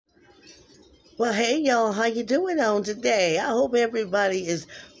Well, hey y'all, how you doing on today? I hope everybody is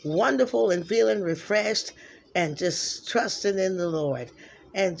wonderful and feeling refreshed and just trusting in the Lord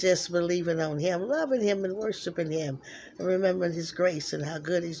and just believing on Him, loving Him and worshiping Him and remembering His grace and how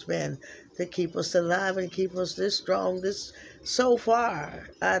good He's been to keep us alive and keep us this strong this so far.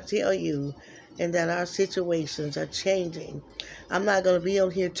 I tell you, and that our situations are changing. I'm not going to be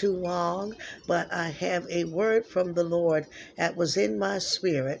on here too long, but I have a word from the Lord that was in my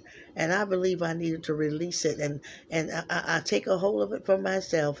spirit, and I believe I needed to release it, and I take a hold of it for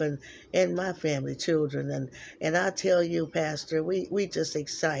myself and my family, children, and I tell you, Pastor, we just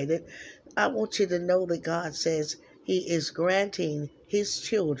excited. I want you to know that God says He is granting His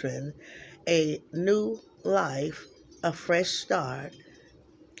children a new life, a fresh start,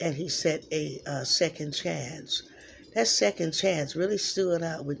 and He said a second chance. That second chance really stood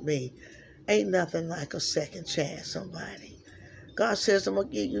out with me. Ain't nothing like a second chance, somebody. God says, I'm going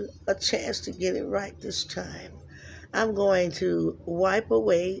to give you a chance to get it right this time. I'm going to wipe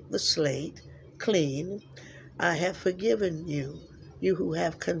away the slate clean. I have forgiven you, you who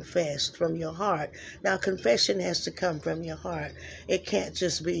have confessed from your heart. Now, confession has to come from your heart. It can't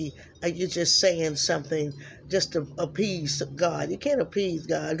just be you just saying something just to appease God. You can't appease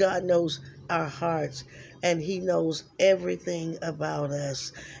God. God knows our hearts, and He knows everything about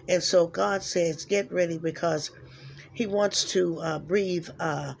us. And so God says, get ready, because He wants to breathe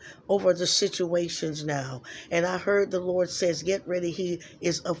over the situations now. And I heard the Lord says, get ready. He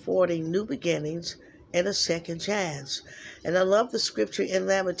is affording new beginnings and a second chance. And I love the scripture in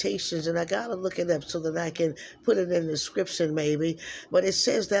Lamentations, and I got to look it up so that I can put it in the description maybe. But it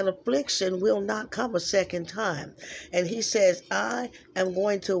says that affliction will not come a second time. And He says, I am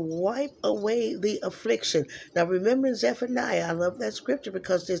going to wipe away the affliction. Now remember in Zephaniah, I love that scripture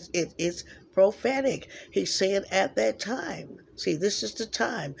because it's prophetic. He's saying at that time. See, this is the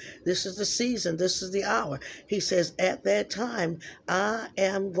time. This is the season. This is the hour. He says, at that time, I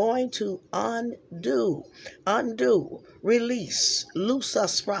am going to undo, release, loose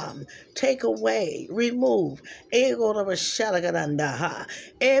us from, take away, remove,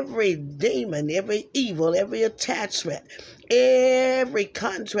 every demon, every evil, every attachment, every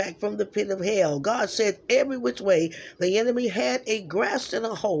contract from the pit of hell. God said every which way the enemy had a grasp and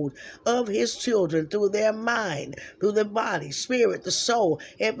a hold of His children through their mind, through the body, spirit, the soul,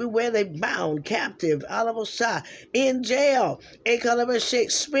 everywhere they bound, captive, in jail,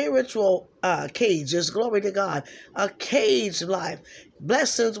 spiritual cages, glory to God, a caged life.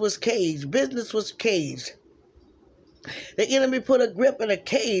 Blessings was caged, business was caged. The enemy put a grip and a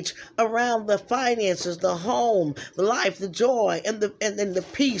cage around the finances, the home, the life, the joy, and the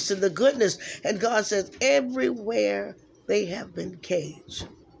peace and the goodness. And God says, everywhere they have been caged,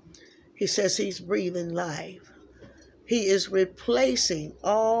 He says He's breathing life. He is replacing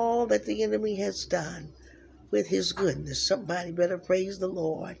all that the enemy has done with His goodness. Somebody better praise the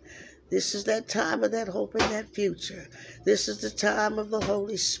Lord. This is that time of that hope and that future. This is the time of the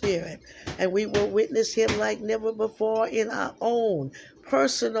Holy Spirit. And we will witness Him like never before in our own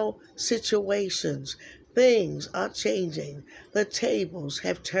personal situations. Things are changing. The tables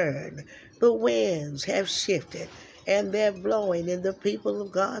have turned. The winds have shifted. And they're blowing in the people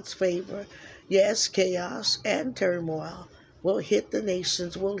of God's favor. Yes, chaos and turmoil will hit the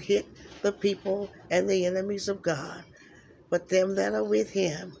nations, will hit the people and the enemies of God. But them that are with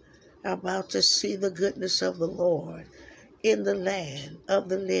Him are about to see the goodness of the Lord in the land of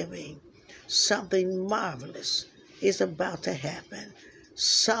the living. Something marvelous is about to happen.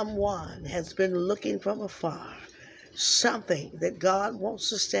 Someone has been looking from afar. Something that God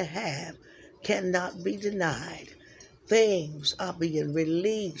wants us to have cannot be denied. Things are being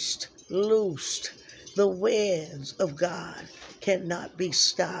released, loosed. The winds of God cannot be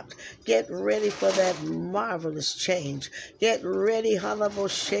stopped. Get ready for that marvelous change. Get ready,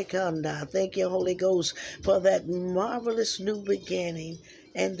 Halaboshekhanda. Thank you, Holy Ghost, for that marvelous new beginning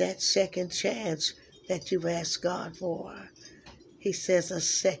and that second chance that you've asked God for. He says a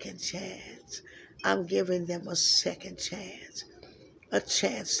second chance. I'm giving them a second chance. A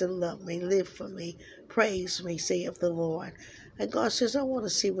chance to love me, live for me, praise me, saith the Lord. And God says, I want to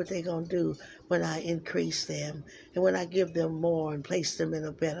see what they're going to do when I increase them and when I give them more and place them in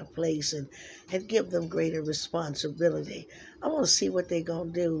a better place and give them greater responsibility. I want to see what they're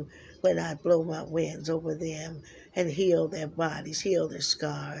going to do when I blow my winds over them and heal their bodies, heal their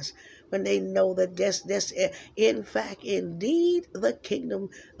scars. When they know that that's in fact, indeed, the kingdom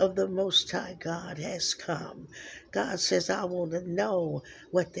of the Most High God has come. God says, I want to know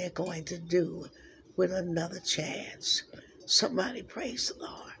what they're going to do with another chance. Somebody praise the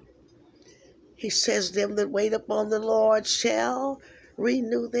Lord. He says, them that wait upon the Lord shall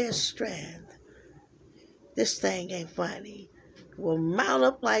renew their strength. This thing ain't funny. Will mount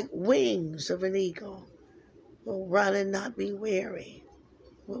up like wings of an eagle. Will run and not be weary.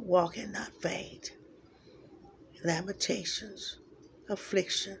 Will walk and not faint. Lamentations,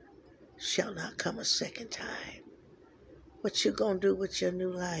 affliction shall not come a second time. What you gonna do with your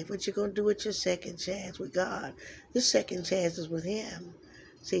new life? What you gonna do with your second chance with God? This second chance is with Him.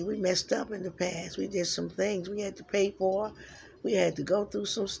 See, we messed up in the past. We did some things we had to pay for. We had to go through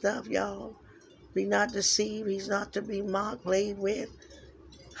some stuff, y'all. Be not deceived. He's not to be mocked, played with.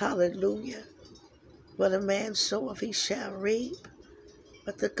 Hallelujah. What a man soweth, he shall reap.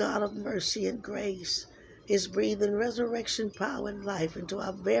 But the God of mercy and grace is breathing resurrection power and life into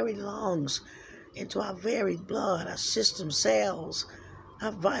our very lungs, into our very blood, our system cells,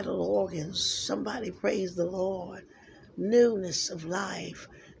 our vital organs. Somebody praise the Lord. Newness of life,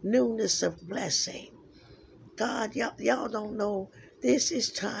 newness of blessing. God, y'all don't know, this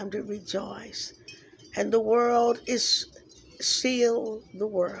is time to rejoice. And the world is still the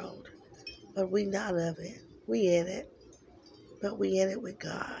world, but we not of it. We in it, but we in it with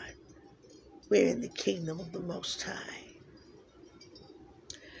God. We're in the kingdom of the Most High.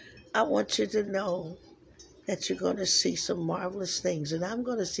 I want you to know that you're going to see some marvelous things, and I'm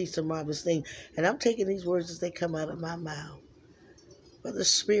going to see some marvelous things, and I'm taking these words as they come out of my mouth. For the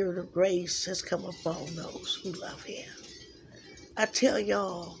Spirit of grace has come upon those who love Him. I tell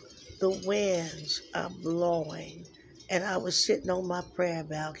y'all, the winds are blowing, and I was sitting on my prayer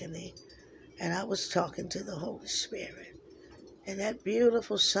balcony, and I was talking to the Holy Spirit, and that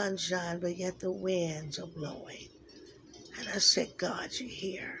beautiful sunshine, but yet the winds are blowing. And I said, God, you're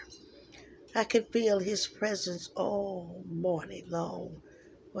here. I could feel His presence all morning long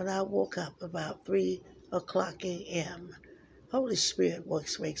when I woke up about 3 o'clock a.m. Holy Spirit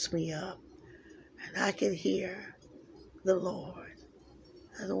wakes me up, and I can hear the Lord,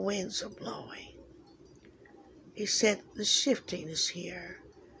 and the winds are blowing. He said, the shifting is here.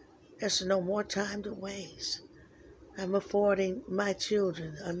 There's no more time to waste. I'm affording my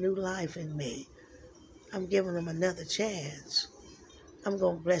children a new life in me. I'm giving them another chance. I'm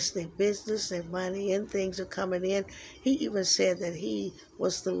going to bless their business, their money, and things are coming in. He even said that He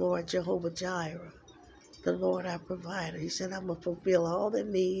was the Lord Jehovah Jireh, the Lord our provider. He said, I'm going to fulfill all their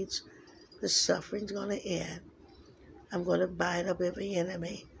needs. The suffering's going to end. I'm going to bind up every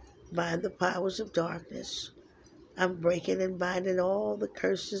enemy, bind the powers of darkness. I'm breaking and binding all the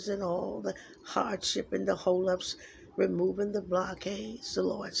curses and all the hardship and the hold-ups, removing the blockades, the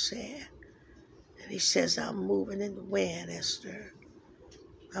Lord said. And He says, I'm moving in the wind, Esther.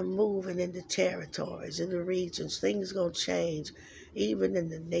 I'm moving in the territories, in the regions. Things going to change, even in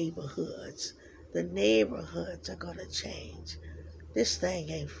the neighborhoods. The neighborhoods are going to change. This thing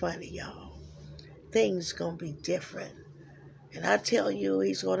ain't funny, y'all. Things going to be different. And I tell you,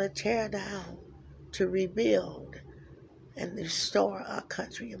 He's going to tear down to rebuild and restore our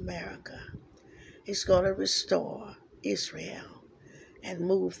country, America. He's going to restore Israel and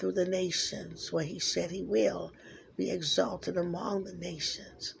move through the nations where He said He will be exalted among the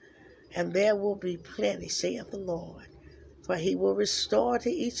nations. And there will be plenty, saith the Lord, for He will restore to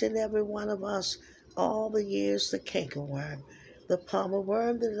each and every one of us all the years the cankerworm, the palmer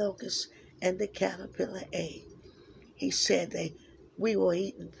worm, the locust, and the caterpillar ate. He said that we will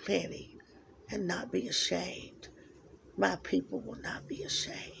eat in plenty and not be ashamed. My people will not be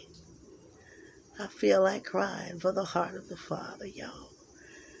ashamed. I feel like crying for the heart of the Father, y'all.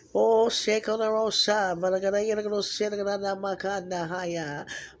 Oh,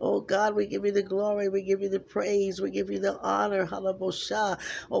 oh God, we give you the glory, we give you the praise, we give you the honor.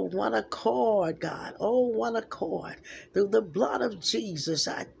 Oh, one accord, God. Oh, one accord. Through the blood of Jesus,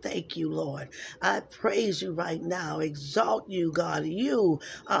 I thank you, Lord. I praise you right now. Exalt you, God. You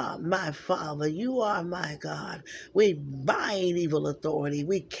are my Father. You are my God. We bind evil authority.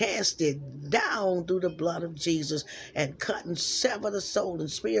 We cast it down through the blood of Jesus and cut and sever the soul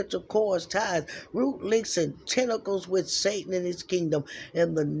and spiritual cords, ties, root links, and tentacles with Satan and his kingdom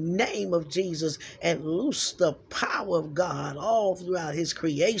in the name of Jesus, and loose the power of God all throughout His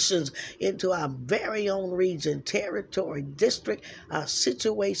creations into our very own region, territory, district, our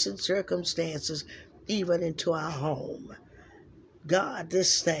situation, circumstances, even into our home. God,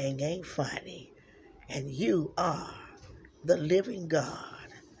 this thing ain't funny, and you are the living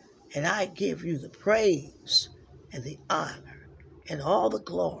God, and I give you the praise and the honor and all the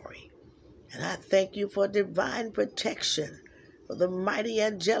glory. And I thank you for divine protection, for the mighty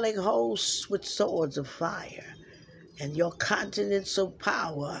angelic hosts with swords of fire, and your continents of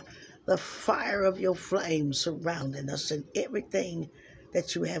power, the fire of your flame surrounding us, and everything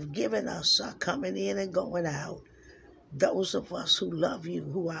that you have given us are coming in and going out. Those of us who love you,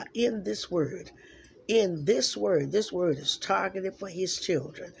 who are in this word, in this word. This word is targeted for his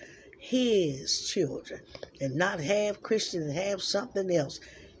children. His children. And not half Christian and half something else.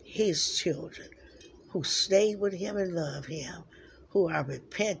 His children who stayed with him and love him, who are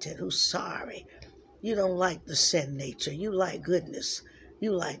repentant, who's sorry. You don't like the sin nature. You like goodness.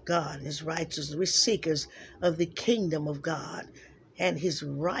 You like God and his righteousness. We're seekers of the kingdom of God and his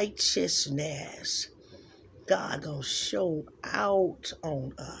righteousness. God gonna show out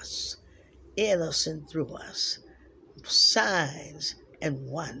on us, in us and through us. Signs and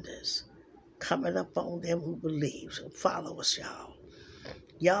wonders coming up on them who believe. So follow us, y'all.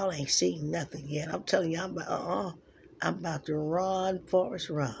 Y'all ain't seen nothing yet. I'm telling you, I'm about to run, Forrest,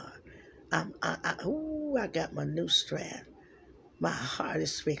 run. I got my new strength. My heart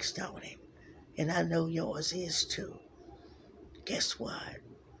is fixed on him. And I know yours is too. Guess what?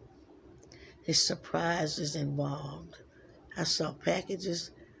 His surprise is involved. I saw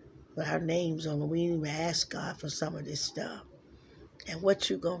packages with our names on them. We didn't even ask God for some of this stuff. And what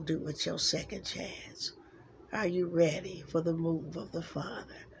you gonna do with your second chance? Are you ready for the move of the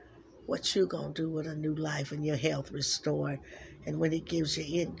Father? What you gonna do with a new life and your health restored? And when it gives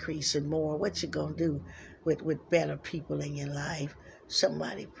you increase and more, what you gonna do with better people in your life?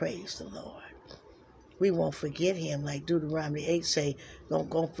 Somebody praise the Lord. We won't forget him, like Deuteronomy 8 say,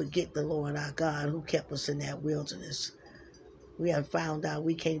 don't forget the Lord our God who kept us in that wilderness. We have found out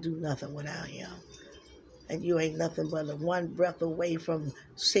we can't do nothing without him. And you ain't nothing but a one breath away from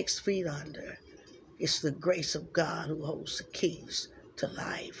 6 feet under. It's the grace of God who holds the keys to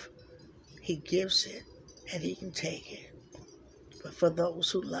life. He gives it and he can take it. But for those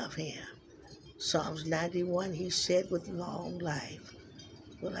who love him, Psalms 91, he said, with long life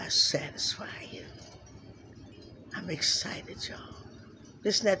will I satisfy you. I'm excited, y'all.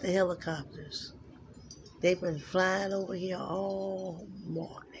 Listen at the helicopters. They've been flying over here all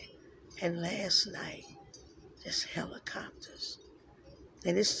morning and last night. Just helicopters.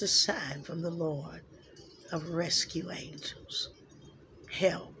 And it's the sign from the Lord of rescue angels.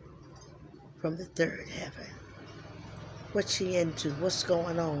 Help from the third heaven. What you into? What's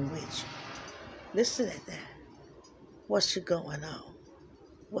going on with you? Listen at that. What's going on?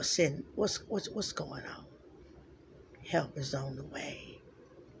 What's going on? Help is on the way.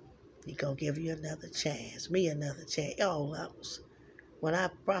 He gonna give you another chance. Me another chance. All of us. When I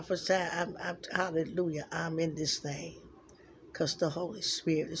prophesy, I'm hallelujah, I'm in this thing. Because the Holy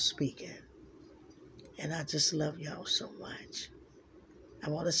Spirit is speaking. And I just love y'all so much. I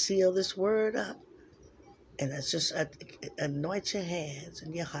want to seal this word up. And it's just anoint your hands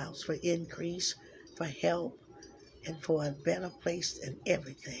and your house for increase, for help, and for a better place than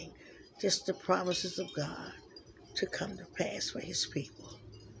everything. Just the promises of God to come to pass for his people.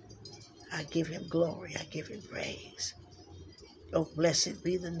 I give him glory. I give him praise. Oh, blessed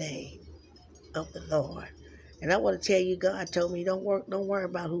be the name of the Lord. And I want to tell you, God told me, don't worry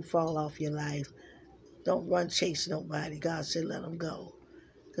about who fall off your life. Don't run chase nobody. God said, let them go.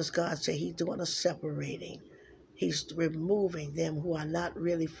 Because God said he's doing a separating. He's removing them who are not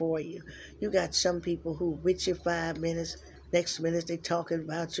really for you. You got some people who with you 5 minutes, next minute they talking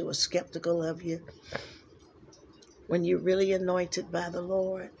about you or skeptical of you. When you're really anointed by the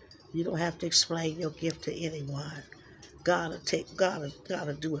Lord, you don't have to explain your gift to anyone. God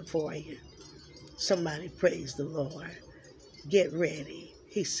will do it for you. Somebody praise the Lord. Get ready.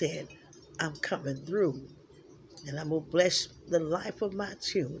 He said, I'm coming through. And I'm going to bless the life of my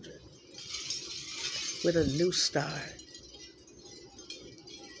children with a new start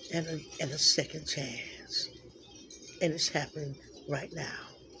and a second chance. And it's happening right now.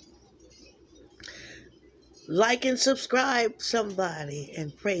 Like and subscribe, somebody,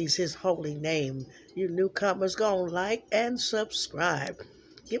 and praise his holy name. You newcomers, go on, like and subscribe.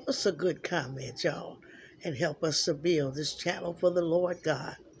 Give us a good comment, y'all, and help us to build this channel for the Lord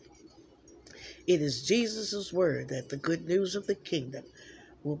God. It is Jesus' word that the good news of the kingdom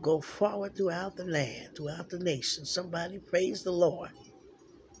will go forward throughout the land, throughout the nation. Somebody praise the Lord.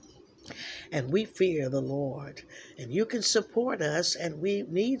 And we fear the Lord. And you can support us, and we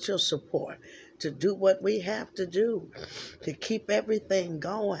need your support to do what we have to do, to keep everything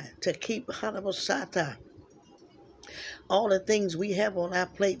going, to keep Hanabasata, all the things we have on our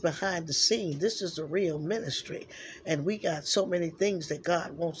plate behind the scene. This is a real ministry, and we got so many things that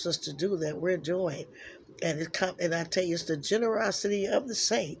God wants us to do that we're doing. And I tell you, it's the generosity of the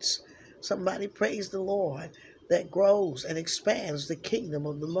saints. Somebody praise the Lord, that grows and expands the kingdom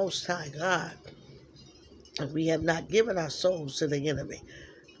of the Most High God. And we have not given our souls to the enemy.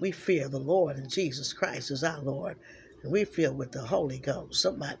 We fear the Lord, and Jesus Christ is our Lord. And we fill with the Holy Ghost.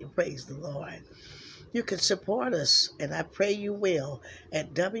 Somebody praise the Lord. You can support us, and I pray you will,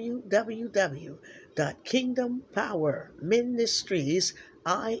 at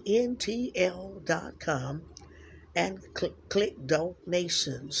www.kingdompowerministriesintl.com and click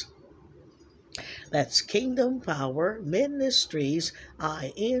donations. That's Kingdom Power Ministries,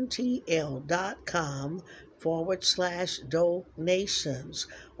 intl.com/donations.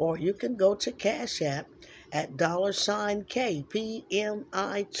 Or you can go to Cash App at $KPMI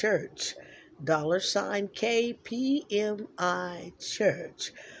Church. $KPMI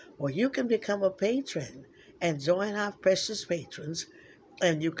Church. Or you can become a patron and join our precious patrons.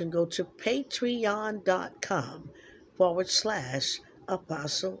 And you can go to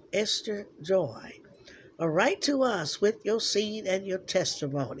patreon.com/Apostle Esther Joy. Or write to us with your seed and your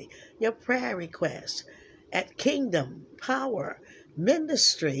testimony, your prayer requests at Kingdom Power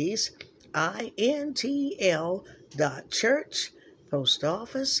Ministries, INTL. Post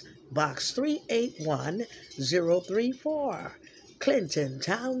Office, Box 381034, Clinton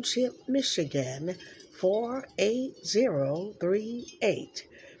Township, Michigan, 48038.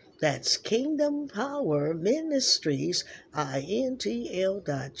 That's Kingdom Power Ministries, INTL.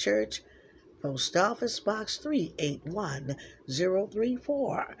 Post Office Box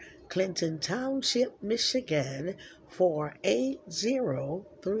 381034, Clinton Township, Michigan,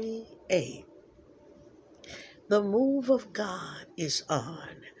 48038. The move of God is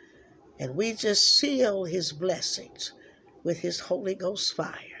on, and we just seal his blessings with his Holy Ghost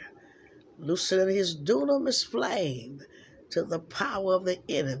fire, loosening his dunamis flame to the power of the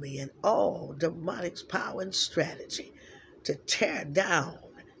enemy and all demonic power and strategy to tear down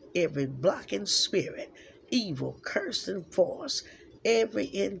every blocking spirit, evil, curse, and force, every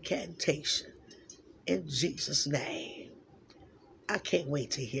incantation. In Jesus' name. I can't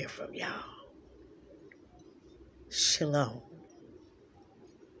wait to hear from y'all. Shalom.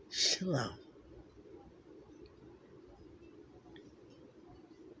 Shalom.